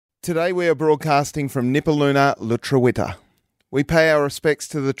Today we are broadcasting from Nipaluna, Lutruwita. We pay our respects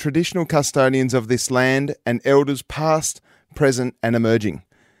to the traditional custodians of this land and elders past, present and emerging.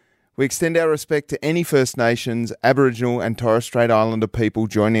 We extend our respect to any First Nations, Aboriginal and Torres Strait Islander people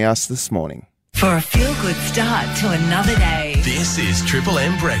joining us this morning. For a feel-good start to another day. This is Triple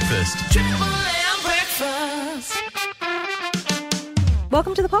M Breakfast. Triple M Breakfast.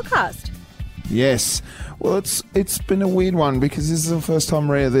 Welcome to the podcast. Yes. Well, it's been a weird one because this is the first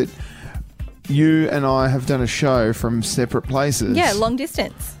time, Rhea, that you and I have done a show from separate places. Yeah, long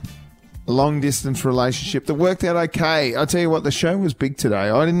distance. Long distance relationship that worked out okay. I'll tell you what, the show was big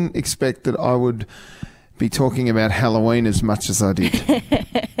today. I didn't expect that I would be talking about Halloween as much as I did.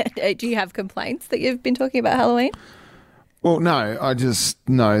 Do you have complaints that you've been talking about Halloween? Well, no, I just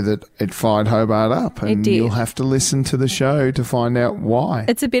know that it fired Hobart up, and you'll have to listen to the show to find out why.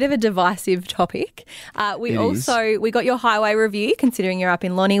 It's a bit of a divisive topic. We got your highway review, considering you're up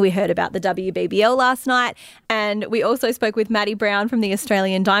in Lonnie. We heard about the WBBL last night, and we also spoke with Maddie Brown from the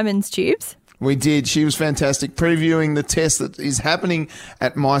Australian Diamonds Tubes. We did. She was fantastic, previewing the test that is happening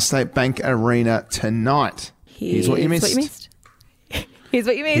at MyState Bank Arena tonight. Here's what you missed. Here's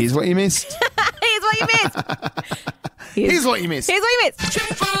what you missed. Here's what you missed. Here's what you missed. Here's what you missed. Here's what you missed.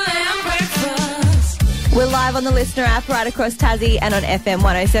 Triple M Breakfast. We're live on the listener app right across Tassie and on FM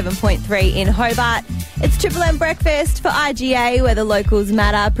 107.3 in Hobart. It's Triple M Breakfast for IGA, where the locals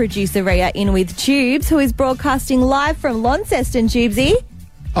matter. Producer Rhea in with Tubes, who is broadcasting live from Launceston, Tubesy.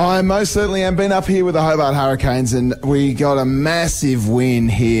 I most certainly am. Been up here with the Hobart Hurricanes, and we got a massive win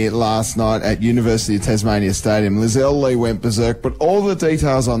here last night at University of Tasmania Stadium. Lizelle Lee went berserk, but all the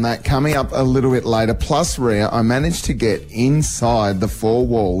details on that coming up a little bit later. Plus, Rhea, I managed to get inside the four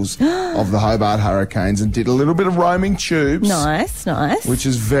walls of the Hobart Hurricanes and did a little bit of roaming tubes. Nice. Which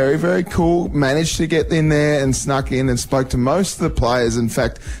is very, very cool. Managed to get in there and snuck in and spoke to most of the players. In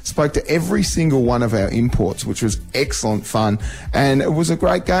fact, spoke to every single one of our imports, which was excellent fun. And it was a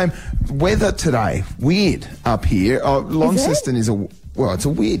great game. Weather today, weird up here. Launceston is it's a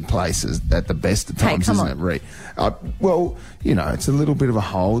weird place at the best of times, isn't it, Ree? Well, you know, it's a little bit of a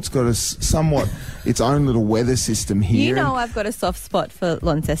hole. It's got its own little weather system here. You know, I've got a soft spot for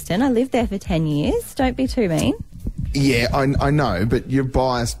Launceston. I lived there for 10 years. Don't be too mean. Yeah, I know, but you're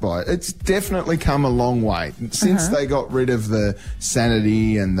biased by it. It's definitely come a long way since they got rid of the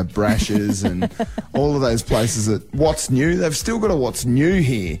Sanity and the Brashes and all of those places. What's New? They've still got a What's New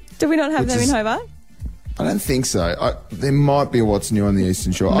here. Do we not have them in Hobart? I don't think so. There might be a What's New on the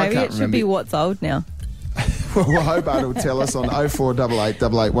Eastern Shore. Maybe I can't it should remember. be What's Old now. Well, Hobart will tell us on 0488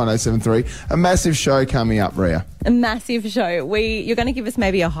 1073. A massive show coming up, Rhea. A massive show. You're going to give us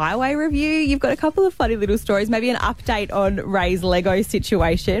maybe a highway review. You've got a couple of funny little stories, maybe an update on Ray's Lego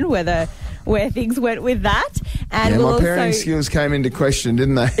situation, where things went with that. And my parenting skills came into question,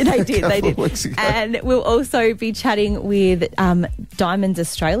 didn't they? They did. Weeks ago. And we'll also be chatting with Diamonds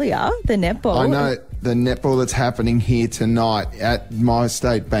Australia, the netball. I know. The netball that's happening here tonight at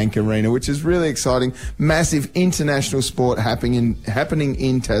MyState Bank Arena, which is really exciting. Massive international sport happening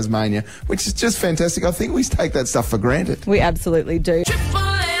in Tasmania, which is just fantastic. I think we take that stuff for granted. We absolutely do. Triple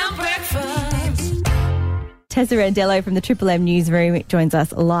M Breakfast. Tessa Randello from the Triple M newsroom joins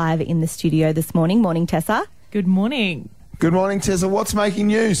us live in the studio this morning. Morning, Tessa. Good morning. Good morning, Tessa. What's making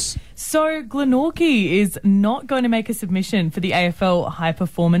news? So Glenorchy is not going to make a submission for the AFL High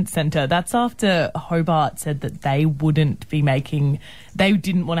Performance Centre. That's after Hobart said that they didn't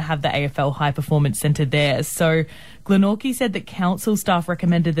want to have the AFL High Performance Centre there. So Glenorchy said that council staff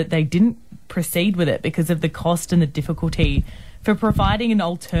recommended that they didn't proceed with it because of the cost and the difficulty for providing an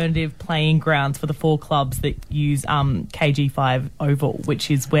alternative playing grounds for the four clubs that use KG5 Oval,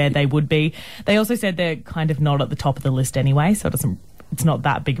 which is where they would be. They also said they're kind of not at the top of the list anyway, so it's not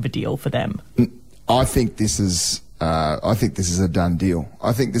that big of a deal for them. I think this is a done deal.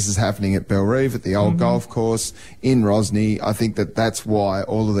 I think this is happening at Bellerive, at the old golf course, in Rosny. I think that's why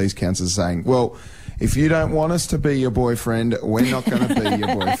all of these councils are saying, well, if you don't want us to be your boyfriend, we're not going to be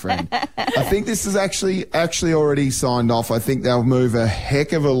your boyfriend. I think this is actually already signed off. I think they'll move a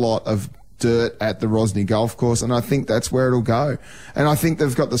heck of a lot of dirt at the Rosny golf course, and I think that's where it'll go. And I think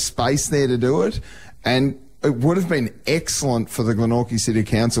they've got the space there to do it. And it would have been excellent for the Glenorchy City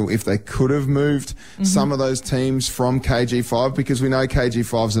Council if they could have moved some of those teams from KG5, because we know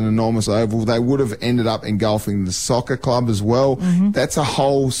KG5 is an enormous oval. They would have ended up engulfing the soccer club as well. That's a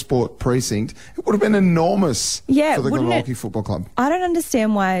whole sport precinct. It would have been enormous for the Glenorchy Football Club. I don't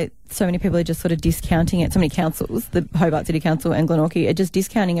understand why so many people are just sort of discounting it. So many councils, the Hobart City Council and Glenorchy, are just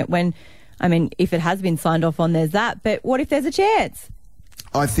discounting it when, I mean, if it has been signed off on, there's that. But what if there's a chance?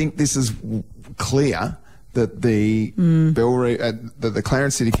 I think this is clear that the that the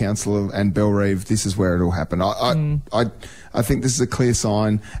Clarence City Council and Belrive, this is where it'll happen. I think this is a clear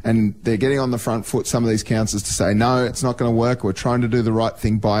sign, and they're getting on the front foot, some of these councils, to say, no, it's not going to work. We're trying to do the right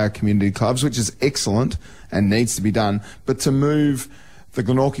thing by our community clubs, which is excellent and needs to be done. But to move the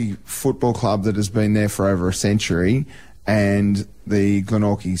Glenorchy Football Club that has been there for over a century, and the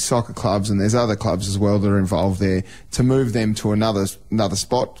Glenorchy soccer clubs, and there's other clubs as well that are involved there, to move them to another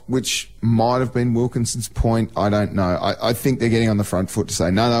spot, which might have been Wilkinson's point. I don't know. I think they're getting on the front foot to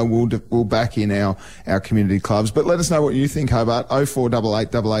say, no, we'll back in our community clubs. But let us know what you think, Hobart. 0488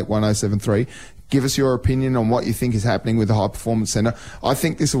 88 1073. Give us your opinion on what you think is happening with the High Performance Centre. I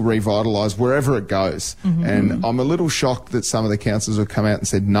think this will revitalise wherever it goes. And I'm a little shocked that some of the councils have come out and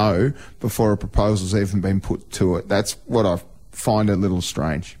said no before a proposal's even been put to it. That's what I find a little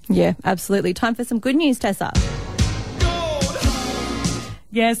strange. Yeah, absolutely. Time for some good news, Tessa.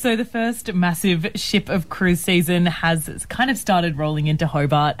 Yeah, so the first massive ship of cruise season has kind of started rolling into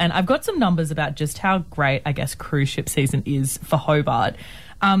Hobart, and I've got some numbers about just how great, I guess, cruise ship season is for Hobart.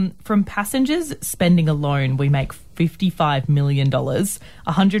 From passengers spending alone, we make $55 million,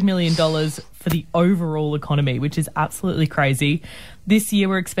 $100 million for the overall economy, which is absolutely crazy. This year,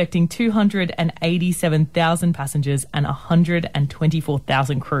 we're expecting 287,000 passengers and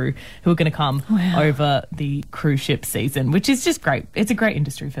 124,000 crew who are going to come over the cruise ship season, which is just great. It's a great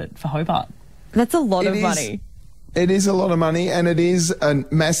industry for Hobart. That's a lot of money. It is a lot of money, and it is a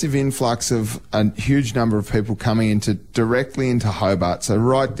massive influx of a huge number of people coming directly into Hobart. So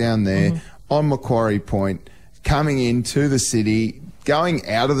right down there on Macquarie Point, coming into the city, going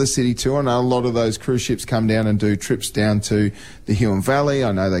out of the city too. I know a lot of those cruise ships come down and do trips down to the Huon Valley.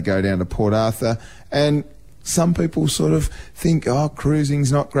 I know they go down to Port Arthur, and some people sort of think, oh,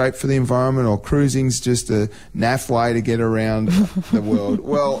 cruising's not great for the environment, or cruising's just a naff way to get around the world.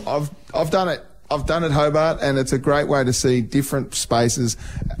 Well, I've done it. I've done it, Hobart, and it's a great way to see different spaces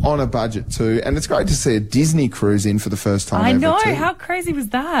on a budget too. And it's great to see a Disney cruise in for the first time I know. too. How crazy was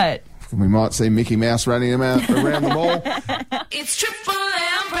that? We might see Mickey Mouse running around the mall. It's Triple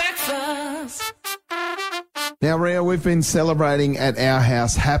M breakfast. Now, Ria, we've been celebrating at our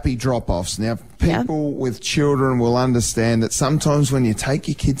house happy drop-offs. Now, people with children will understand that sometimes when you take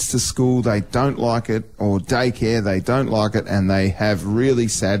your kids to school, they don't like it, or daycare, they don't like it, and they have really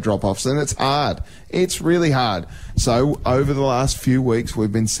sad drop-offs, and it's hard. It's really hard. So over the last few weeks,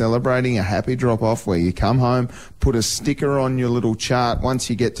 we've been celebrating a happy drop-off where you come home, put a sticker on your little chart. Once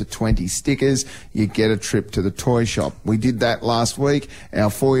you get to 20 stickers, you get a trip to the toy shop. We did that last week. Our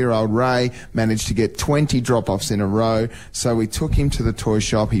 4-year-old Ray managed to get 20 drop-offs in a row. So we took him to the toy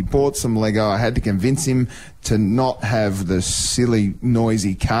shop. He bought some Lego. I had to convince him to not have the silly,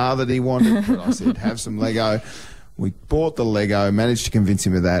 noisy car that he wanted. But I said, have some Lego. We bought the Lego, managed to convince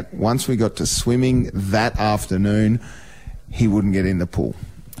him of that. Once we got to swimming that afternoon, he wouldn't get in the pool.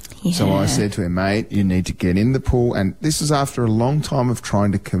 Yeah. So I said to him, mate, you need to get in the pool. And this was after a long time of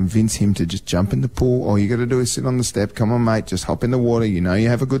trying to convince him to just jump in the pool. All you got to do is sit on the step. Come on, mate, just hop in the water. You know you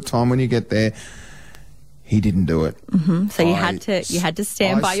have a good time when you get there. He didn't do it. So you had to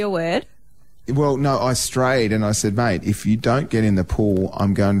stand by your word? Well, no, I strayed and I said, mate, if you don't get in the pool,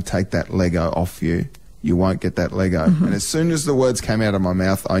 I'm going to take that Lego off you. You won't get that Lego. And as soon as the words came out of my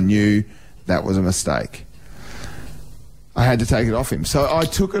mouth, I knew that was a mistake. I had to take it off him. So I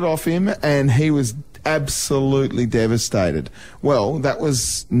took it off him, and he was absolutely devastated. Well, that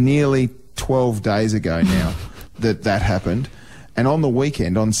was nearly 12 days ago now that happened. And on the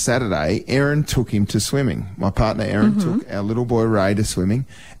weekend, on Saturday, Erin took him to swimming. My partner Erin took our little boy Ray to swimming,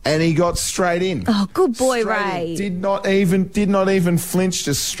 and he got straight in. Oh, good boy, Straight Ray. in. Did not even flinch,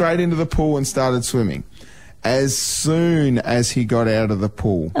 just straight into the pool and started swimming. As soon as he got out of the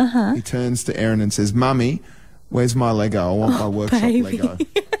pool, he turns to Erin and says, Mummy, where's my Lego? I want my workshop Lego.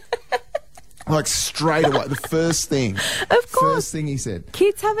 Like straight away, the first thing. Of course. First thing he said.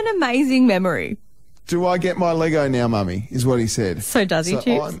 Kids have an amazing memory. Do I get my Lego now, Mummy? Is what he said. So does he,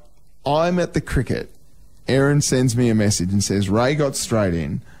 Chips? I'm at the cricket. Erin sends me a message and says, Ray got straight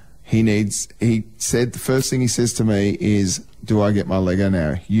in. He said the first thing he says to me is, do I get my Lego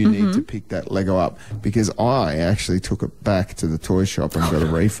now? You need to pick that Lego up, because I actually took it back to the toy shop and got a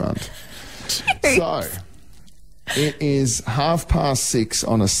refund. So it is 6:30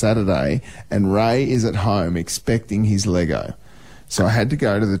 on a Saturday, and Ray is at home expecting his Lego. So I had to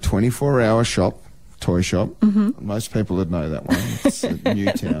go to the 24-hour shop, toy shop. Most people would know that one. It's at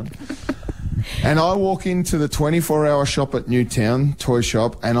Newtown. And I walk into the 24-hour shop at Newtown, toy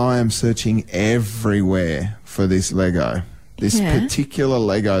shop, and I am searching everywhere for this Lego. This particular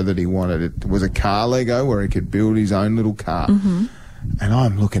Lego that he wanted. It was a car Lego where he could build his own little car. And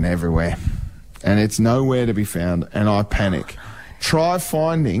I'm looking everywhere. and it's nowhere to be found, and I panic. Try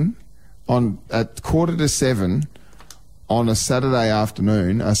finding at 7:15 on a Saturday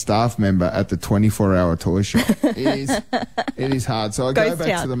afternoon a staff member at the 24-hour toy shop. It is hard. So I go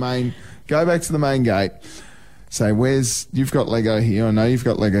back to the main gate. Say, you've got Lego here. I know you've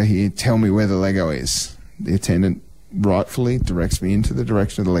got Lego here. Tell me where the Lego is. The attendant rightfully directs me into the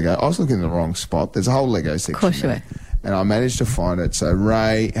direction of the Lego. I was looking in the wrong spot. There's a whole Lego section. Of course you were. And I managed to find it. So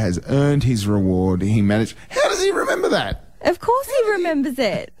Ray has earned his reward. How does he remember that? Of course he remembers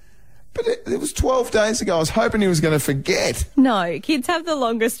it. But it was 12 days ago. I was hoping he was going to forget. No, kids have the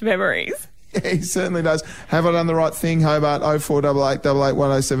longest memories. Yeah, he certainly does. Have I done the right thing, Hobart? 0488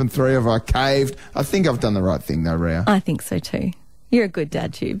 1073. Have I caved? I think I've done the right thing, though, Rhea. I think so too. You're a good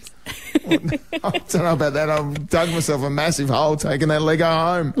dad, Tubes. I don't know about that. I've dug myself a massive hole taking that Lego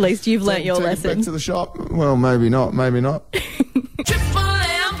home. At least you've learnt your lesson. Back to the shop. Well, maybe not. Maybe not. Triple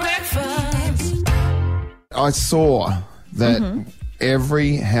M breakfast. I saw that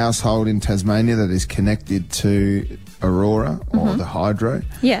every household in Tasmania that is connected to Aurora or the hydro,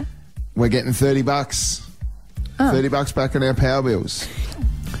 we're getting $30. $30 back on our power bills.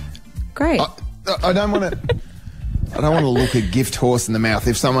 Great. I don't want to. I don't want to look a gift horse in the mouth.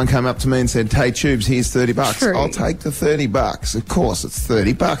 If someone came up to me and said, "Hey, Tubes, here's $30," True. I'll take the $30. Of course, it's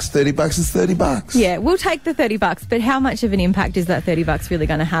 $30. $30 is $30. Yeah, we'll take the $30, but how much of an impact is that $30 really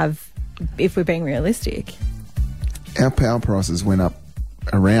going to have if we're being realistic? Our power prices went up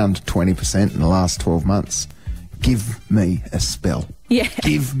around 20% in the last 12 months. Give me a spell. Yeah.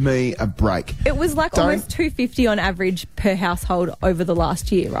 Give me a break. It was like almost $250 on average per household over the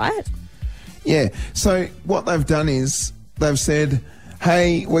last year, right? Yeah. So what they've done is they've said,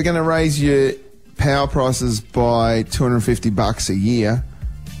 hey, we're going to raise your power prices by $250 a year,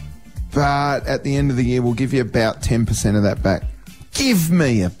 but at the end of the year, we'll give you about 10% of that back. Give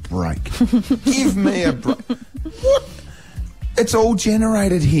me a break. Give me a break. What? It's all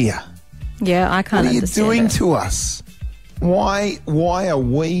generated here. Yeah, I can't understand. What are you doing to us? Why are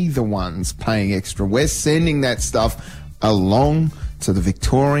we the ones paying extra? We're sending that stuff along to the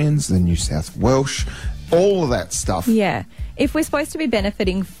Victorians, the New South Welsh, all of that stuff. Yeah. If we're supposed to be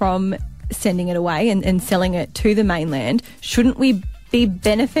benefiting from sending it away and selling it to the mainland, shouldn't we be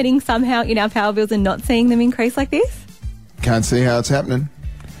benefiting somehow in our power bills and not seeing them increase like this? Can't see how it's happening.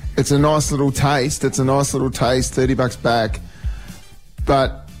 It's a nice little taste. $30 back.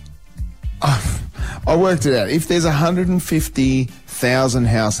 But I worked it out. If there's 150,000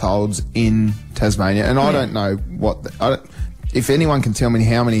 households in Tasmania, and I don't know if anyone can tell me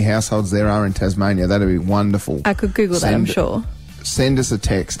how many households there are in Tasmania, that'd be wonderful. I could Google that, I'm sure. Send us a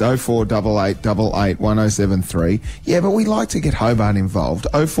text, 0488 88 1073. Yeah, but we'd like to get Hobart involved.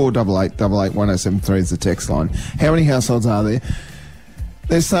 0488 88 1073 is the text line. How many households are there?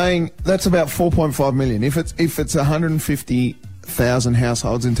 They're saying that's about 4.5 million. If it's 150,000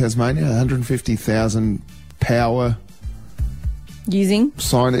 households in Tasmania, 150,000 power using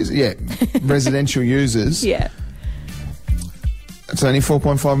residential users. Yeah. It's only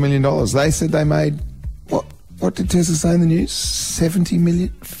 $4.5 million. They said they made, what did Tessa say in the news? 70 million?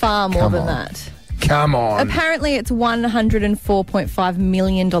 Far more than that. Come on. Apparently it's $104.5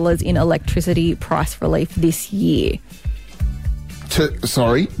 million in electricity price relief this year.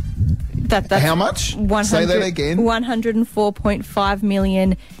 Sorry? That's how much? Say that again. $104.5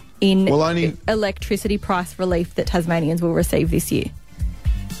 million in electricity price relief that Tasmanians will receive this year.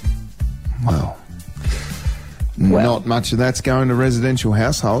 Well, not much of that's going to residential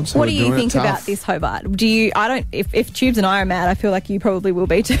households. What do you think about this, Hobart? If Tubes and I are mad, I feel like you probably will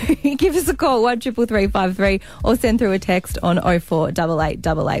be too. Give us a call, 133353, or send through a text on 0488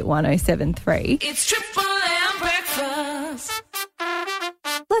 88 1073. It's Triple M breakfast.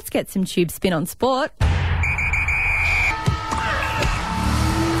 Let's get some Tube spin on sport.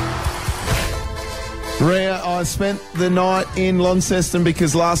 Rhea, I spent the night in Launceston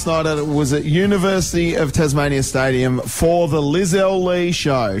because last night it was at University of Tasmania Stadium for the Lizelle Lee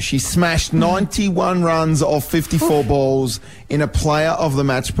show. She smashed 91 runs off 54 balls in a player of the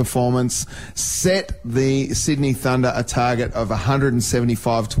match performance, set the Sydney Thunder a target of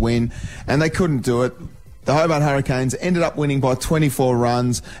 175 to win, and they couldn't do it. The Hobart Hurricanes ended up winning by 24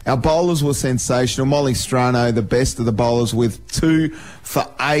 runs. Our bowlers were sensational. Molly Strano, the best of the bowlers, with 2 for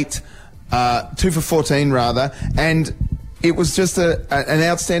 14 rather, and it was just an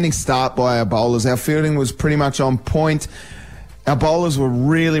outstanding start by our bowlers. Our fielding was pretty much on point. Our bowlers were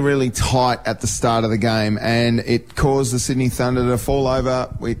really, really tight at the start of the game, and it caused the Sydney Thunder to fall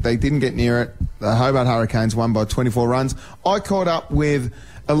over. They didn't get near it. The Hobart Hurricanes won by 24 runs. I caught up with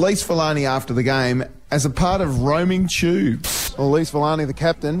Elise Villani after the game as a part of Roaming Tubes. Elise Villani, the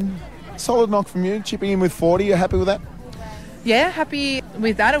captain, Solid knock from you, chipping in with 40. You happy with that? Yeah, happy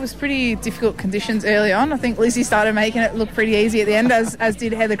with that. It was pretty difficult conditions early on. I think Lizzie started making it look pretty easy at the end, as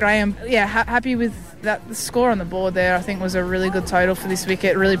did Heather Graham. Yeah, happy with that. The score on the board there, I think, was a really good total for this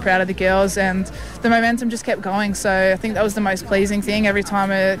wicket. Really proud of the girls, and the momentum just kept going. So I think that was the most pleasing thing. Every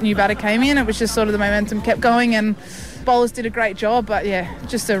time a new batter came in, it was just sort of the momentum kept going, and bowlers did a great job. But yeah,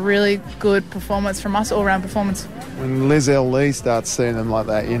 just a really good performance from us, all-round performance. When Liz L. Lee starts seeing them like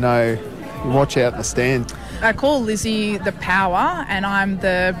that, you know, you watch out in the stand. I call Lizzie the power and I'm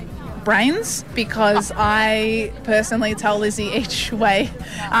the brains, because I personally tell Lizzie each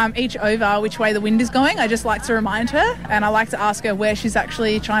over which way the wind is going. I just like to remind her, and I like to ask her where she's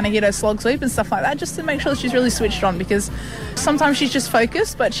actually trying to hit her slog sweep and stuff like that, just to make sure she's really switched on, because sometimes she's just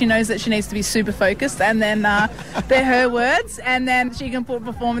focused, but she knows that she needs to be super focused, and then they're her words, and then she can put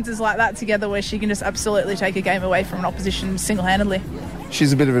performances like that together where she can just absolutely take a game away from an opposition single-handedly.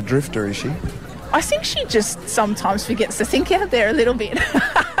 She's a bit of a drifter, is she? I think she just sometimes forgets to think out there a little bit.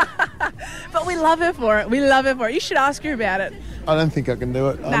 But we love her for it. We love her for it. You should ask her about it. I don't think I can do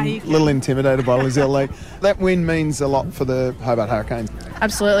it. I'm a little intimidated by Lizzie Lee. That win means a lot for the Hobart Hurricanes.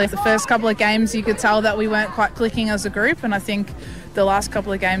 Absolutely. The first couple of games you could tell that we weren't quite clicking as a group, and I think the last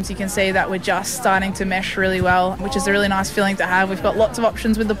couple of games you can see that we're just starting to mesh really well, which is a really nice feeling to have. We've got lots of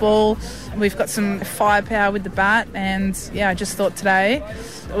options with the ball. We've got some firepower with the bat, and yeah, I just thought today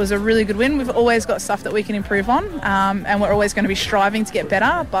it was a really good win. We've always got stuff that we can improve on, and we're always going to be striving to get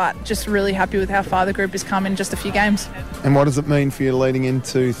better, but just really happy with how far the group has come in just a few games. And what does it mean for you leading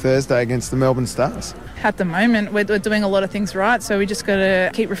into Thursday against the Melbourne Stars? At the moment, we're doing a lot of things right, so we just got to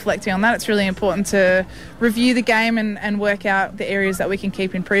keep reflecting on that. It's really important to review the game and work out the areas that we can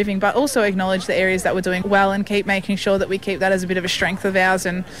keep improving, but also acknowledge the areas that we're doing well and keep making sure that we keep that as a bit of a strength of ours,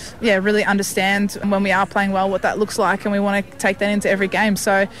 and yeah, really understand when we are playing well what that looks like, and we want to take that into every game.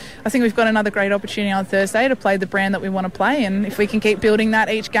 So I think we've got another great opportunity on Thursday to play the brand that we want to play, and if we can keep building that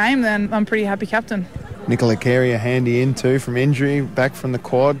each game, then I'm pretty happy captain. Nicola Carey, a handy in too from injury, back from the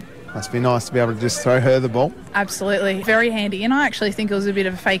quad. Must be nice to be able to just throw her the ball. Absolutely. Very handy. And I actually think it was a bit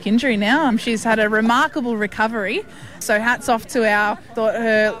of a fake injury now. She's had a remarkable recovery. So hats off to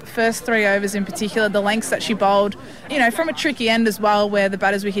her first 3 overs in particular, the lengths that she bowled, you know, from a tricky end as well, where the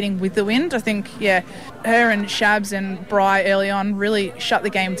batters were hitting with the wind. I think, yeah, her and Shabs and Bry early on really shut the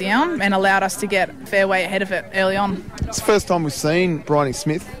game down and allowed us to get a fair way ahead of it early on. It's the first time we've seen Bryony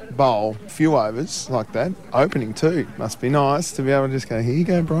Smith bowl a few overs like that, opening too. Must be nice to be able to just go, here you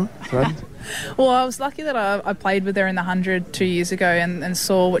go, Brian. Well, I was lucky that I played with her in the 100 2 years ago and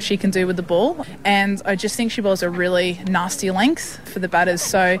saw what she can do with the ball, and I just think she bowls a really nasty length for the batters,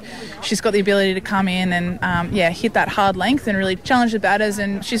 so she's got the ability to come in and hit that hard length and really challenge the batters,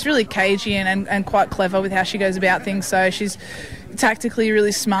 and she's really cagey and quite clever with how she goes about things, so she's tactically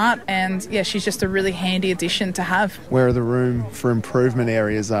really smart, and yeah, she's just a really handy addition to have. Where are the room for improvement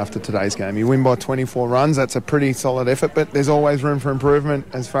areas after today's game? You win by 24 runs, that's a pretty solid effort, but there's always room for improvement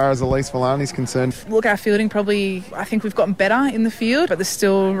as far as Elise Villani's concerned. Look, our fielding probably, I think we've gotten better in the field, but there's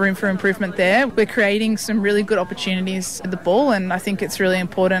still room for improvement there. We're creating some really good opportunities with the ball, and I think it's really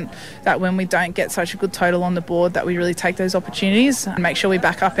important that when we don't get such a good total on the board that we really take those opportunities and make sure we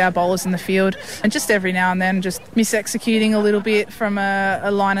back up our bowlers in the field, and just every now and then just mis-executing a little bit from a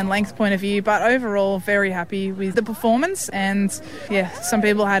line and length point of view, but overall very happy with the performance, and yeah, some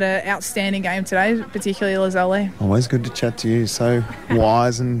people had an outstanding game today, particularly Lizelle. Always good to chat to you, so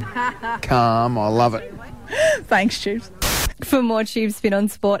wise and calm. I love it. Thanks, Tubes. For more Tube Spin on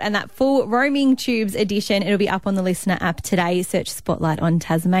Sport and that full Roaming Tubes edition, it'll be up on the Listener app today. Search Spotlight on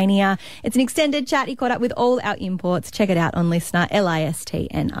Tasmania. It's an extended chat. He caught up with all our imports. Check it out on Listener,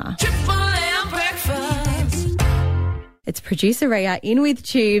 LISTNR. Triple M breakfast. It's producer Ria in with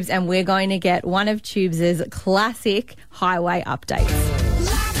Tubes, and we're going to get one of Tubes' classic highway updates.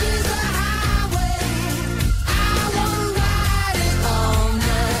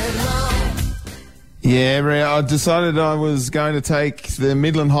 Yeah, Ria, I decided I was going to take the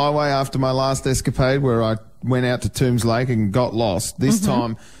Midland Highway after my last escapade where I went out to Tombs Lake and got lost. This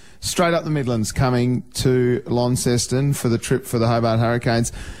time, straight up the Midlands, coming to Launceston for the trip for the Hobart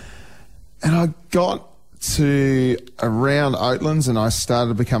Hurricanes. And I got to around Oatlands and I started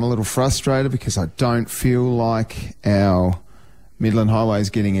to become a little frustrated because I don't feel like our Midland Highway is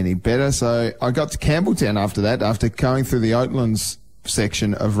getting any better. So I got to Campbelltown after that, after going through the Oatlands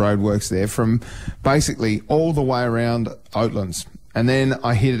section of roadworks there from basically all the way around Oatlands. And then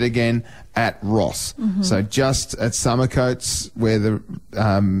I hit it again at Ross. So just at Summercoats where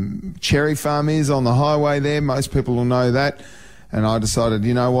the cherry farm is on the highway there. Most people will know that. And I decided,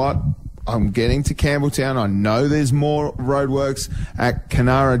 you know what? I'm getting to Campbelltown. I know there's more roadworks at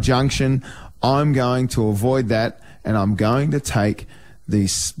Canara Junction. I'm going to avoid that, and I'm going to take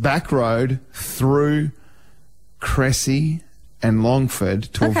this back road through Cressy and Longford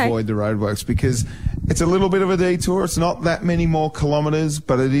to avoid the roadworks, because it's a little bit of a detour. It's not that many more kilometres,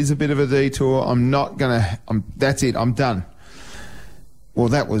 but it is a bit of a detour. That's it. I'm done. Well,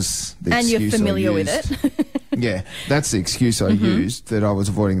 that was the excuse I used. And you're familiar with it. Yeah, that's the excuse I used, that I was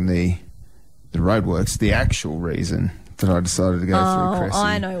avoiding the roadworks. The actual reason that I decided to go through Cressy,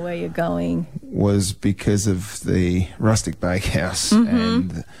 I know where you're going, was because of the rustic bakehouse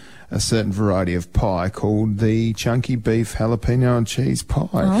and a certain variety of pie called the chunky beef jalapeno and cheese pie.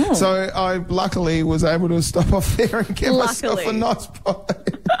 Oh. So I luckily was able to stop off there and get myself a nice pie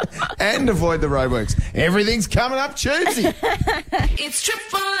and avoid the roadworks. Everything's coming up Tuesday. It's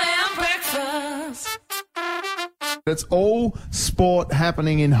Triple M breakfast. It's all sport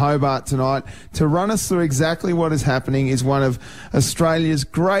happening in Hobart tonight. To run us through exactly what is happening is one of Australia's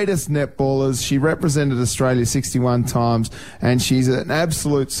greatest netballers. She represented Australia 61 times, and she's an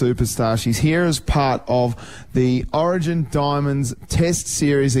absolute superstar. She's here as part of the Origin Diamonds Test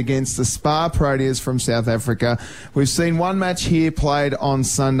Series against the Spa Proteas from South Africa. We've seen one match here played on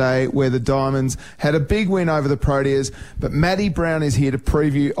Sunday where the Diamonds had a big win over the Proteas, but Maddie Brown is here to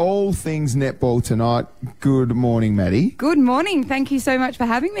preview all things netball tonight. Good morning, Maddie. Good morning. Thank you so much for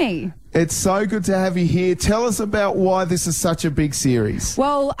having me. It's so good to have you here. Tell us about why this is such a big series.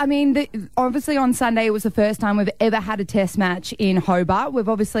 Well, I mean, obviously on Sunday it was the first time we've ever had a test match in Hobart.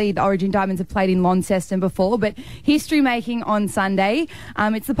 The Origin Diamonds have played in Launceston before, but history making on Sunday.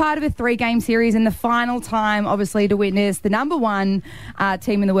 It's the part of a 3-game series, and the final time, obviously, to witness the number 1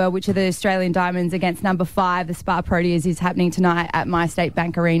 team in the world, which are the Australian Diamonds, against number 5, the Spa Proteas, is happening tonight at MyState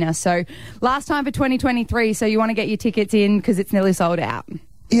Bank Arena. So last time for 2023, so you want to get your tickets in because it's nearly sold out.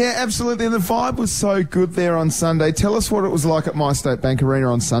 Yeah, absolutely. And the vibe was so good there on Sunday. Tell us what it was like at MyState Bank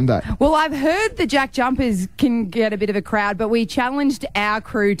Arena on Sunday. Well, I've heard the Jack Jumpers can get a bit of a crowd, but we challenged our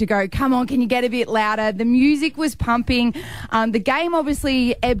crew to go, come on, can you get a bit louder? The music was pumping. The game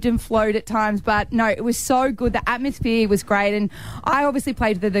obviously ebbed and flowed at times, but no, it was so good. The atmosphere was great. And I obviously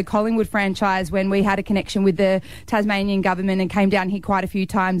played for the Collingwood franchise when we had a connection with the Tasmanian government and came down here quite a few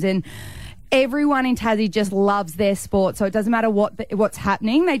times. And everyone in Tassie just loves their sport, so it doesn't matter what's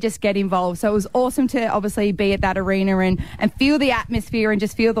happening, they just get involved. So it was awesome to obviously be at that arena and feel the atmosphere and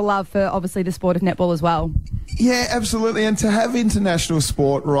just feel the love for obviously the sport of netball as well. Yeah, absolutely. And to have international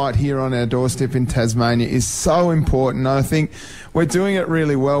sport right here on our doorstep in Tasmania is so important. I think we're doing it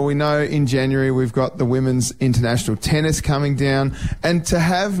really well. We know in January we've got the women's international tennis coming down, and to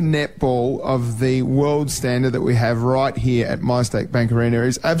have netball of the world standard that we have right here at MyState Bank Arena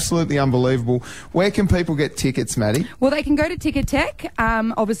is absolutely unbelievable. Where can people get tickets, Maddie? Well, they can go to Ticket Tech,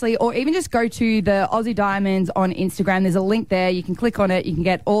 obviously, or even just go to the Aussie Diamonds on Instagram. There's a link there. You can click on it. You can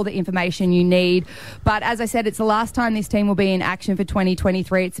get all the information you need. But as I said, it's the last time this team will be in action for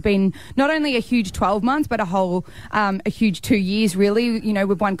 2023. It's been not only a huge 12 months, but a huge 2 years, really. You know,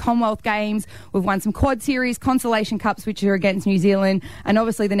 we've won Commonwealth Games. We've won some Quad Series, Consolation Cups, which are against New Zealand. And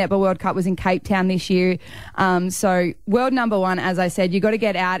obviously the Netball World Cup was in Cape Town this year. So world number 1, as I said, you've got to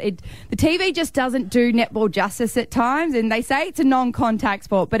get out. The TV just doesn't do netball justice at times, and they say it's a non-contact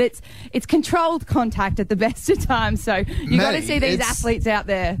sport, but it's controlled contact at the best of times. So you've got to see these athletes out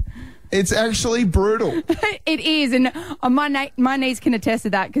there. It's actually brutal. It is, and my knees can attest to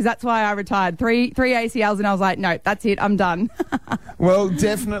that, because that's why I retired. Three ACLs, and I was like, no, that's it, I'm done. Well,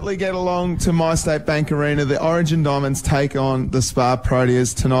 definitely get along to MyState Bank Arena. The Origin Diamonds take on the Spa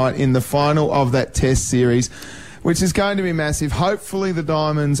Proteas tonight in the final of that test series, which is going to be massive. Hopefully the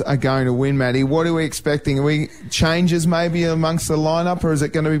Diamonds are going to win, Maddie. What are we expecting? Are we changes maybe amongst the lineup, or is it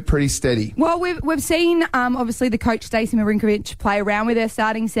going to be pretty steady? Well, we've seen obviously the coach Stacey Marinkovic play around with their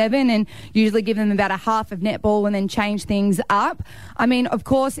starting 7 and usually give them about a half of netball and then change things up. I mean, of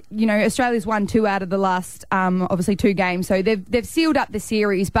course, you know, Australia's won 2 out of the last obviously 2 games, so they've sealed up the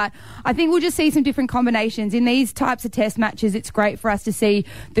series. But I think we'll just see some different combinations in these types of test matches. It's great for us to see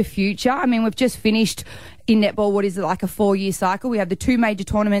the future. I mean, we've just finished in netball what is like a 4-year cycle. We have the 2 major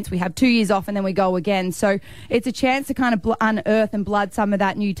tournaments, we have 2 years off, and then we go again. So it's a chance to kind of unearth and blood some of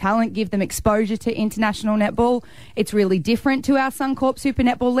that new talent, give them exposure to international netball. It's really different to our Suncorp Super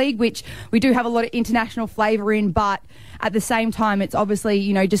Netball League, which we do have a lot of international flavour in, but at the same time, it's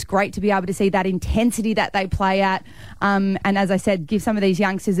obviously, just great to be able to see that intensity that they play at. And as I said, give some of these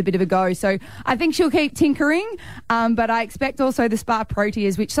youngsters a bit of a go. So I think she'll keep tinkering. But I expect also the Spa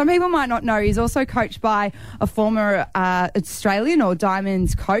Proteas, which some people might not know, is also coached by a former Australian or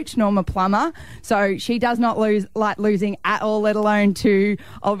Diamonds coach, Norma Plummer. So she does not like losing at all, let alone to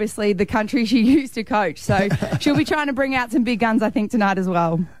obviously the country she used to coach. So she'll be trying to bring out some big guns, I think, tonight as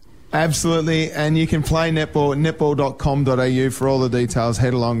well. Absolutely, and you can play netball at netball.com.au for all the details.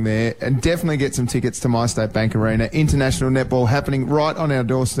 Head along there and definitely get some tickets to My State Bank Arena. International netball happening right on our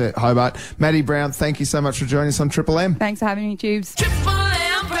doorstep, Hobart. Maddie Brown, thank you so much for joining us on Triple M. Thanks for having me, Tubes. Triple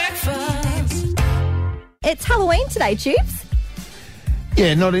M breakfast. It's Halloween today, Tubes.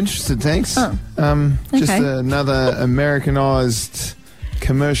 Yeah, not interested, thanks. Oh. Just Okay. another Americanised,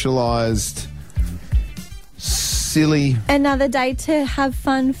 commercialised, silly... Another day to have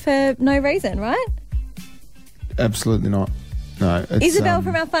fun for no reason, right? Absolutely not. No. It's, Isabel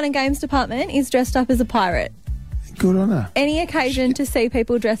from our Fun and Games department is dressed up as a pirate. Good on her. Any occasion to see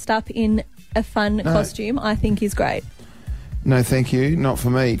people dressed up in a fun costume, I think is great. No, thank you. Not for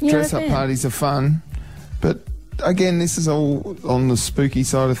me. You're Dress a up fan. parties are fun, but again, this is all on the spooky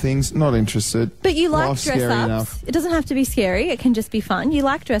side of things. Not interested. But you like Life's dress scary ups. enough. It doesn't have to be scary. It can just be fun. You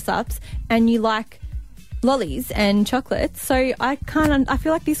like dress ups and you like lollies and chocolates. So I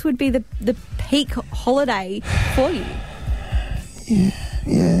feel like this would be the peak holiday for you.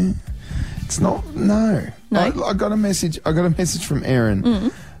 Yeah. It's not. No. No? I got a message. I got a message from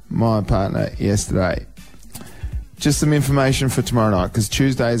Erin, my partner, yesterday. Just some information for tomorrow night, because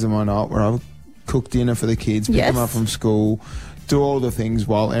Tuesdays are my night where I'll cook dinner for the kids, pick Yes. them up from school, do all the things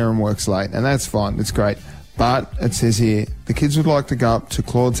while Erin works late, and that's fine. It's great. But it says here, the kids would like to go up to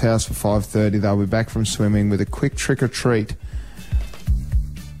Claude's house for 5:30. They'll be back from swimming with a quick trick-or-treat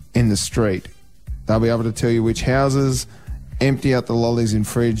in the street. They'll be able to tell you which houses, empty out the lollies in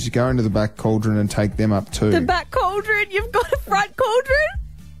fridge, go into the back cauldron and take them up too. The back cauldron. You've got a front cauldron?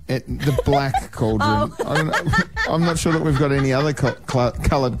 The black cauldron. I don't know. I'm not sure that we've got any other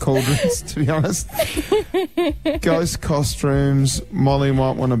coloured cauldrons, to be honest. Ghost costumes. Molly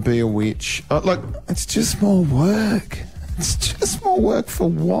might want to be a witch. Look, it's just more work. It's just more work for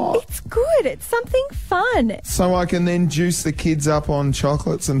what? It's good. It's something fun. So I can then juice the kids up on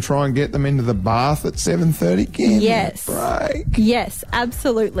chocolates and try and get them into the bath at 7:30 again. Yes. Break. Yes,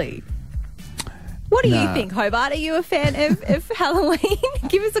 absolutely. What do you Nah. think, Hobart? Are you a fan of Halloween?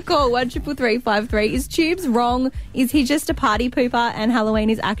 Give us a call, 133353. Is Tubes wrong? Is he just a party pooper and Halloween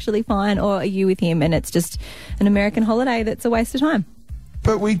is actually fine? Or are you with him and it's just an American holiday that's a waste of time?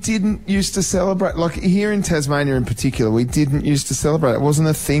 But we didn't used to celebrate, like here in Tasmania in particular, we didn't used to celebrate. It wasn't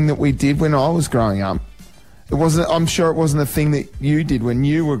a thing that we did when I was growing up. It wasn't. I'm sure it wasn't a thing that you did when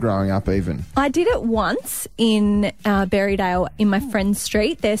you were growing up even. I did it once in Berrydale in my friend's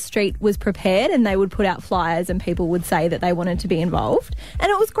street. Their street was prepared and they would put out flyers and people would say that they wanted to be involved. And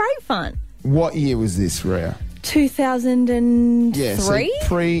it was great fun. What year was this, Rhea? 2003? Yeah, so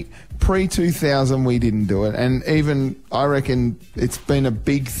pre 2000 we didn't do it, and even I reckon it's been a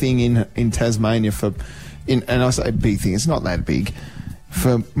big thing in Tasmania and I say big thing, it's not that big,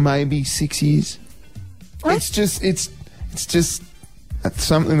 for maybe 6 years. It's just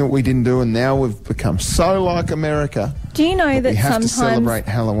something that we didn't do, and now we've become so like America. Do you know that we have to sometimes celebrate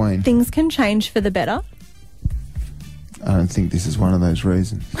Halloween? things can change for the better? I don't think this is one of those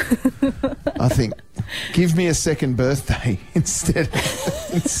reasons. I think give me a second birthday instead.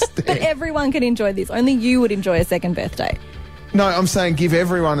 But everyone can enjoy this. Only you would enjoy a second birthday. No, I'm saying give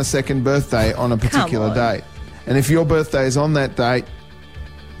everyone a second birthday on a particular on. date. And if your birthday is on that date,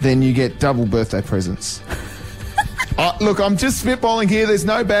 then you get double birthday presents. Look, I'm just spitballing here. There's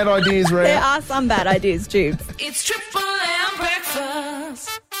no bad ideas, Rhea. There are some bad ideas, Tubes. It's Triple M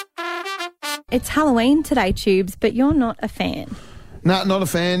breakfast. It's Halloween today, Tubes, but you're not a fan. No, not a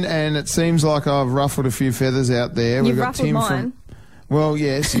fan, and it seems like I've ruffled a few feathers out there. You've ruffled mine. Well,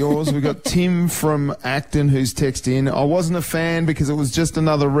 yes, yours. We've got Tim from Acton who's texted in. I wasn't a fan because it was just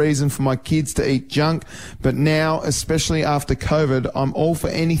another reason for my kids to eat junk. But now, especially after COVID, I'm all for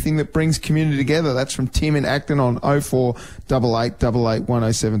anything that brings community together. That's from Tim in Acton on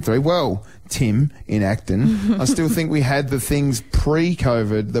 0488881073. Well, Tim in Acton, I still think we had the things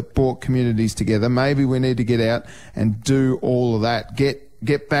pre-COVID that brought communities together. Maybe we need to get out and do all of that.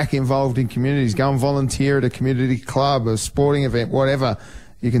 Get back involved in communities. Go and volunteer at a community club, a sporting event, whatever.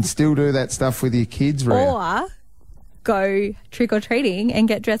 You can still do that stuff with your kids, Rhea. Or go trick-or-treating and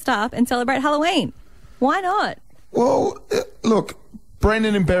get dressed up and celebrate Halloween. Why not? Well, look,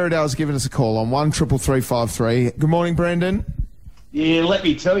 Brendan in Berrydale's given us a call on 133353. Good morning, Brendan. Yeah, let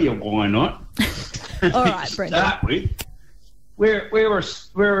me tell you why not. All right, Brendan. Start with, we're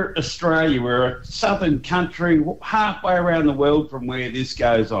Australia. We're a southern country, halfway around the world from where this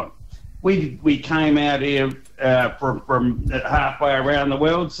goes on. We came out here from halfway around the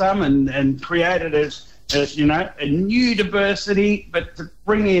world, some, and created as a new diversity. But to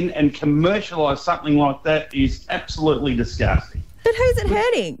bring in and commercialise something like that is absolutely disgusting. But who's it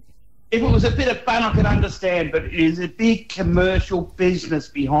hurting? If it was a bit of fun, I could understand, but it is a big commercial business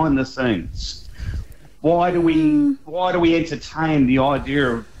behind the scenes. Why do we entertain the idea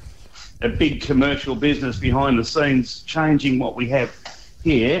of a big commercial business behind the scenes changing what we have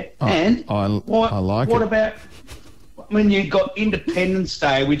here? What about when you've got Independence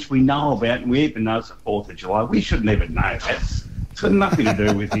Day, which we know about, and we even know it's the 4th of July? We shouldn't even know that. It's got nothing to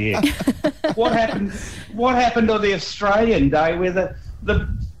do with here. What happened on the Australian Day where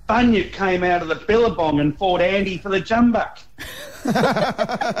the bunyip came out of the billabong and fought Andy for the jumbuck?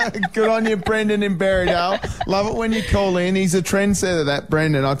 Good on you, Brendan in Berrydale. Love it when you call in. He's a trendsetter, that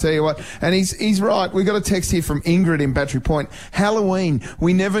Brendan, I'll tell you what. And he's right. We've got a text here from Ingrid in Battery Point. Halloween,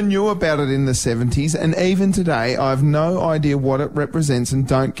 we never knew about it in the 70s, and even today I have no idea what it represents and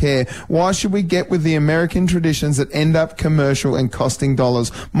don't care. Why should we get with the American traditions that end up commercial and costing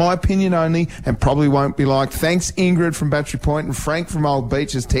dollars? My opinion only, and probably won't be liked. Thanks, Ingrid from Battery Point, and Frank from Old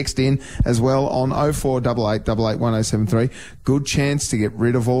Beach has text in as well on 0488 88 1073. Good chance to get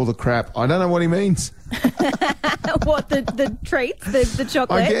rid of all the crap. I don't know what he means. What, the treats, the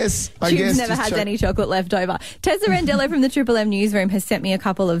chocolate? I guess Tubes never has any chocolate left over. Tessa Randello from the Triple M newsroom has sent me a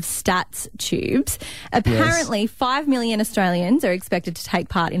couple of stats tubes. Apparently, 5 million Australians are expected to take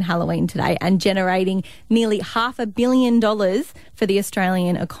part in Halloween today and generating nearly $500 million for the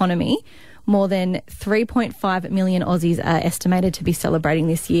Australian economy. More than 3.5 million Aussies are estimated to be celebrating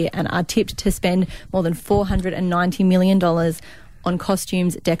this year and are tipped to spend more than $490 million on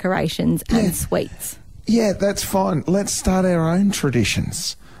costumes, decorations and sweets. Yeah, that's fine. Let's start our own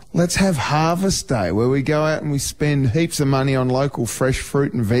traditions. Let's have Harvest Day where we go out and we spend heaps of money on local fresh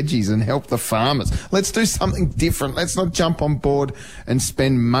fruit and veggies and help the farmers. Let's do something different. Let's not jump on board and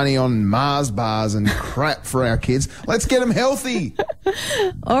spend money on Mars bars and crap for our kids. Let's get them healthy.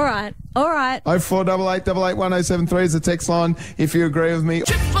 All right. 0488 88 1073 is the text line if you agree with me.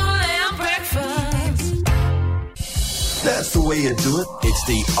 Triple M breakfast. That's the way you do it. It's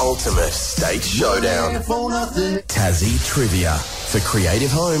the ultimate state showdown. Tassie Trivia. For Creative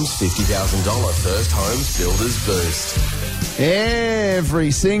Homes, $50,000 First Homes Builders Boost.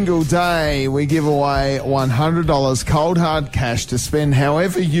 Every single day we give away $100 cold hard cash to spend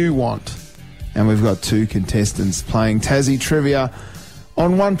however you want. And we've got two contestants playing Tassie Trivia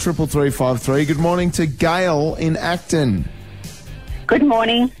on 133353. Good morning to Gail in Acton. Good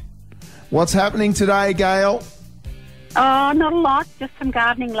morning. What's happening today, Gail? Oh, not a lot. Just some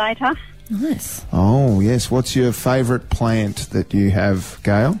gardening later. Nice. Oh, yes. What's your favourite plant that you have,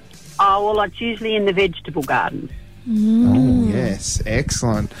 Gail? Oh, well, it's usually in the vegetable garden. Oh, yes.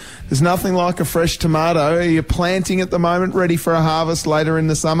 Excellent. There's nothing like a fresh tomato. Are you planting at the moment, ready for a harvest later in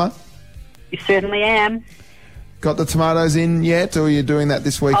the summer? You certainly am. Got the tomatoes in yet, or are you doing that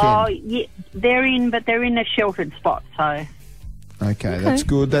this weekend? Oh, yeah, they're in a sheltered spot, so... Okay, that's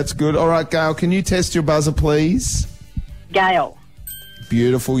good. All right, Gail, can you test your buzzer, please? Gail.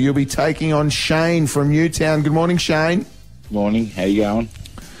 Beautiful. You'll be taking on Shane from Newtown. Good morning, Shane. Morning. How you going?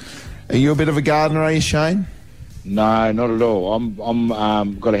 Are you a bit of a gardener, are you, Shane? No, not at all.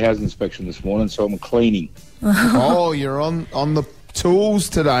 I'm got a house inspection this morning, so I'm cleaning. Oh, you're on the tools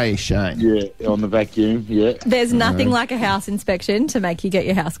today, Shane. Yeah, on the vacuum. Yeah. There's nothing like a house inspection to make you get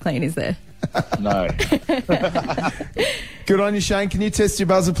your house clean, is there? No. Good on you, Shane. Can you test your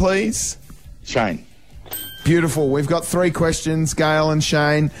buzzer, please? Shane. Beautiful. We've got 3 questions, Gail and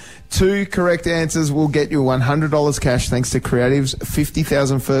Shane. 2 correct answers will get you $100 cash thanks to Creative's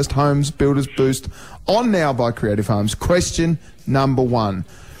 50,000 First Homes Builders Boost on now by Creative Homes. Question number 1.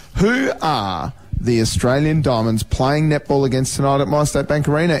 Who are the Australian Diamonds playing netball against tonight at MyState Bank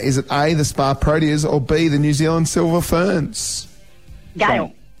Arena? Is it A, the Spa Proteas, or B, the New Zealand Silver Ferns?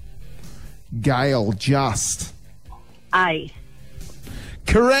 Gail. Gail, just. A.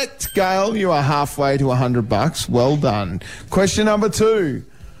 Correct, Gail. You are halfway to $100. Well done. Question number 2.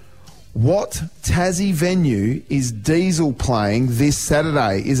 What Tassie venue is Diesel playing this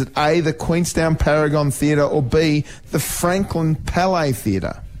Saturday? Is it A, the Queenstown Paragon Theatre, or B, the Franklin Palais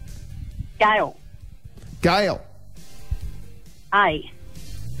Theatre? Gail. Gail. A.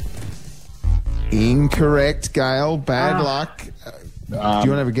 Incorrect, Gail. Bad luck. Do you want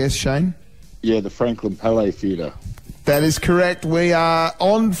to have a guess, Shane? Yeah, the Franklin Palais Theatre. That is correct. We are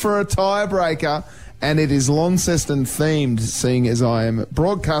on for a tiebreaker, and it is Launceston themed, seeing as I am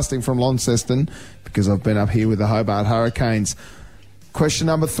broadcasting from Launceston because I've been up here with the Hobart Hurricanes. Question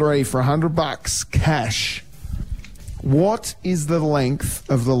number 3 for $100 cash. What is the length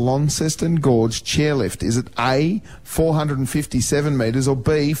of the Launceston Gorge chairlift? Is it A, 457 metres, or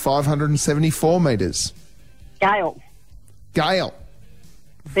B, 574 metres? Gail. Gail.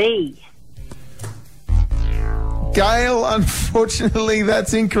 B. Gail, unfortunately,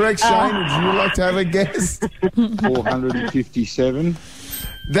 that's incorrect. Shane, would you like to have a guess? 457.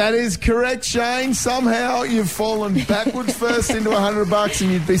 That is correct, Shane. Somehow you've fallen backwards first into $100,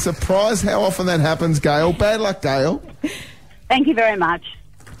 and you'd be surprised how often that happens, Gail. Bad luck, Gail. Thank you very much.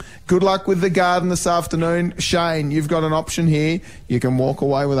 Good luck with the garden this afternoon. Shane, you've got an option here. You can walk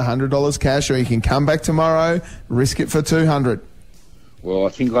away with $100 cash, or you can come back tomorrow, risk it for $200. Well, I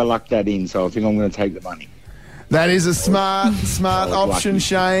think I lucked that in, so I think I'm going to take the money. That is a smart option, lucky.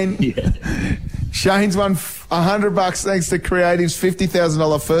 Shane. Yeah. Shane's won $100 thanks to Creative's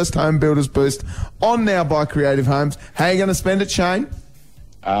 $50,000 first home builders boost on now by Creative Homes. How are you going to spend it, Shane?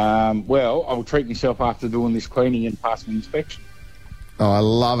 Well, I'll treat myself after doing this cleaning and pass my inspection. Oh, I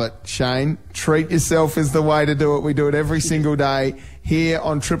love it, Shane. Treat yourself is the way to do it. We do it every single day here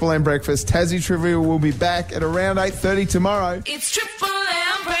on Triple M Breakfast. Tassie Trivia will be back at around 8:30 tomorrow. It's Triple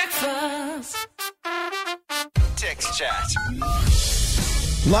M breakfast. Text chat.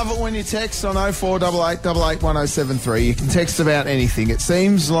 Love it when you text on 0488 881073. You can text about anything. It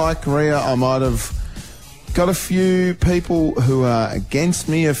seems like, Ria, I might have got a few people who are against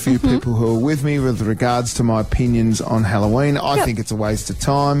me, a few people who are with me with regards to my opinions on Halloween. I think it's a waste of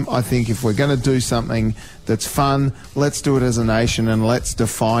time. I think if we're going to do something that's fun, let's do it as a nation and let's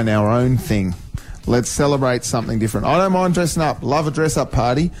define our own thing. Let's celebrate something different. I don't mind dressing up. Love a dress-up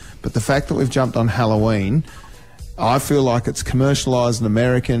party. But the fact that we've jumped on Halloween, I feel like it's commercialised and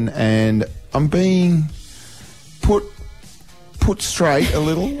American, and I'm being put straight a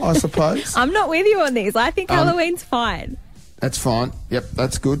little, I suppose. I'm not with you on this. I think Halloween's fine. That's fine. Yep,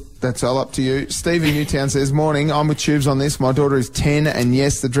 that's good. That's all up to you. Steve in Newtown says, morning, I'm with Tubes on this. My daughter is 10, and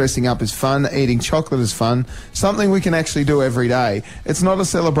yes, the dressing up is fun. Eating chocolate is fun. Something we can actually do every day. It's not a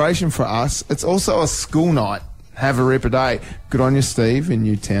celebration for us. It's also a school night. Have a rip a day. Good on you, Steve, in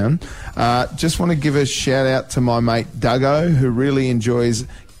Newtown. Just want to give a shout out to my mate Duggo, who really enjoys,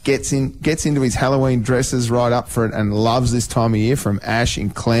 gets into his Halloween dresses right up for it and loves this time of year, from Ash in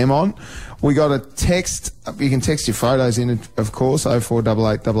Claremont. We got a text. You can text your photos in, of course,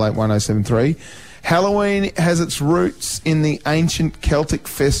 0488 881073. Halloween has its roots in the ancient Celtic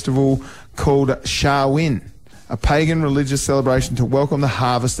festival called Sharwin, a pagan religious celebration to welcome the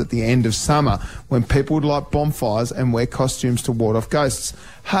harvest at the end of summer, when people would light bonfires and wear costumes to ward off ghosts.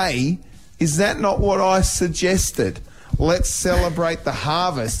 Hey, is that not what I suggested? Let's celebrate the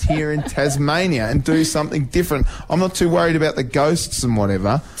harvest here in Tasmania and do something different. I'm not too worried about the ghosts and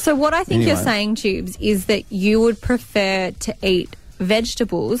whatever. So what I think you're saying, Tubes, is that you would prefer to eat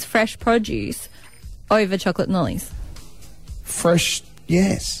vegetables, fresh produce, over chocolate and lollies. Fresh,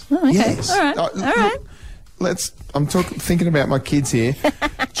 yes. Oh, okay. Yes. All right. All right. I'm thinking about my kids here.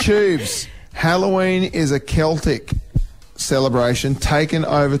 Tubes, Halloween is a Celtic celebration taken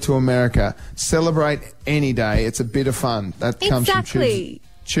over to America. Celebrate any day. It's a bit of fun. That comes from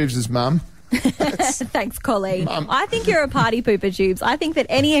Tubes' mum. Thanks, Colleen. I think you're a party pooper, Tubes. I think that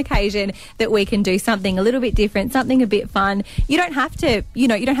any occasion that we can do something a little bit different, something a bit fun, you don't have to, you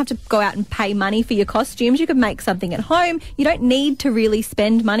don't have to go out and pay money for your costumes. You can make something at home. You don't need to really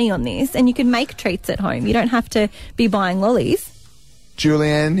spend money on this, and you can make treats at home. You don't have to be buying lollies.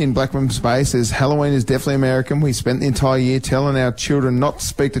 Julianne in Blackman's Bay says, Halloween is definitely American. We spent the entire year telling our children not to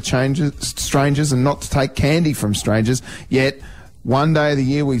speak to strangers and not to take candy from strangers, yet one day of the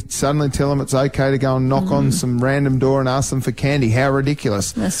year we suddenly tell them it's okay to go and knock on some random door and ask them for candy. How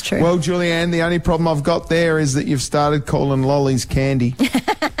ridiculous. That's true. Well, Julianne, the only problem I've got there is that you've started calling lollies candy.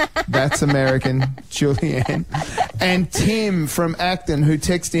 That's American, Julianne. And Tim from Acton, who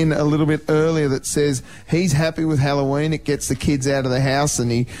texted in a little bit earlier, that says he's happy with Halloween. It gets the kids out of the house,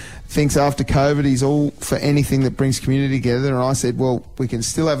 and he thinks after COVID he's all for anything that brings community together. And I said, well, we can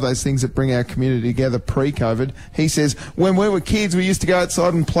still have those things that bring our community together pre-COVID. He says, when we were kids, we used to go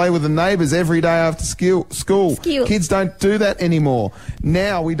outside and play with the neighbours every day after school. Kids don't do that anymore.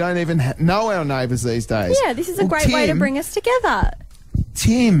 Now we don't even know our neighbours these days. Yeah, this is a great way to bring us together.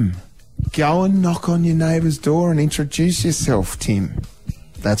 Tim, go and knock on your neighbour's door and introduce yourself, Tim.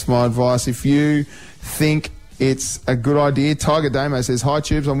 That's my advice. If you think it's a good idea. Tiger Damo says, hi,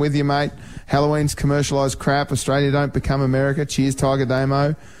 Tubes, I'm with you, mate. Halloween's commercialised crap. Australia don't become America. Cheers, Tiger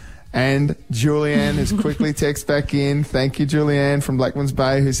Damo. And Julianne has quickly texted back in. Thank you, Julianne from Blackman's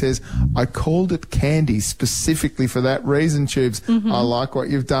Bay, who says, I called it candy specifically for that reason, Tubes. Mm-hmm. I like what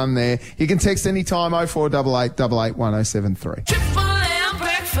you've done there. You can text anytime, 0488 88 1073. Triple M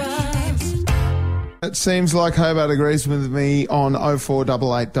breakfast. It seems like Hobart agrees with me on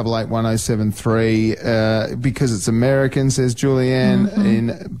 0488 88 1073 because it's American, says Julianne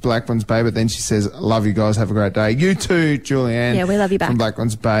in Blackman's Bay. But then she says, love you guys, have a great day. You too, Julianne. Yeah, we love you back. From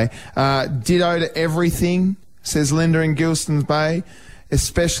Blackman's Bay. Ditto to everything, says Linda in Gilston's Bay,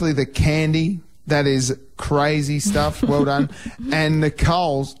 especially the candy. That is crazy stuff. Well done. And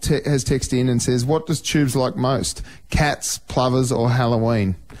Nicole has texted in and says, what does Tubes like most? Cats, plovers or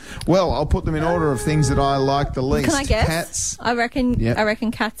Halloween? Well, I'll put them in order of things that I like the least. Can I guess? Cats. I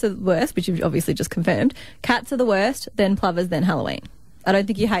reckon cats are the worst, which you've obviously just confirmed. Cats are the worst, then plovers, then Halloween. I don't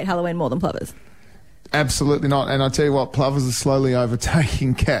think you hate Halloween more than plovers. Absolutely not. And I tell you what, plovers are slowly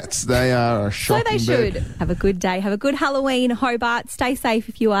overtaking cats. They are a shocking So they should. bird. Have a good day. Have a good Halloween, Hobart. Stay safe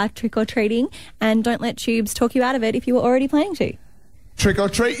if you are trick-or-treating. And don't let Tubes talk you out of it if you were already planning to. Trick or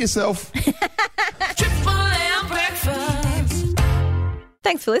treat yourself. Triple M breakfast.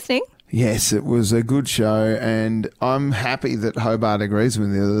 Thanks for listening. Yes, it was a good show, and I'm happy that Hobart agrees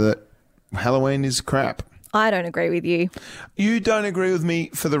with you that Halloween is crap. I don't agree with you. You don't agree with me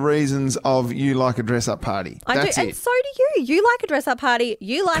for the reasons of you like a dress-up party. That's And it. so do you. You like a dress-up party.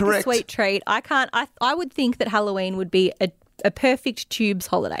 You like Correct. a sweet treat. I would think that Halloween would be a perfect Tubes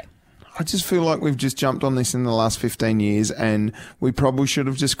holiday. I just feel like we've just jumped on this in the last 15 years and we probably should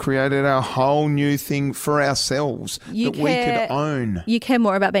have just created our whole new thing for ourselves we could own. You care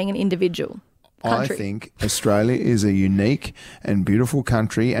more about being an individual. Country. I think Australia is a unique and beautiful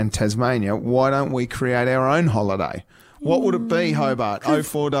country, and Tasmania, why don't we create our own holiday? What would it be, Hobart?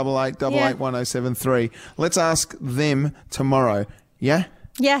 0488 88 1073. Let's ask them tomorrow. Yeah?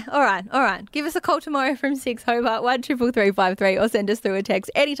 Yeah, all right. Give us a call tomorrow from 6 Hobart, 133353, or send us through a text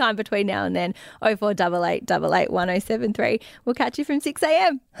anytime between now and then, 0488 88 1073. We'll catch you from 6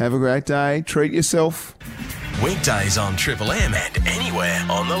 a.m. Have a great day. Treat yourself. Weekdays on Triple M and anywhere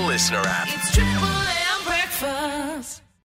on the Listener app. It's Triple M.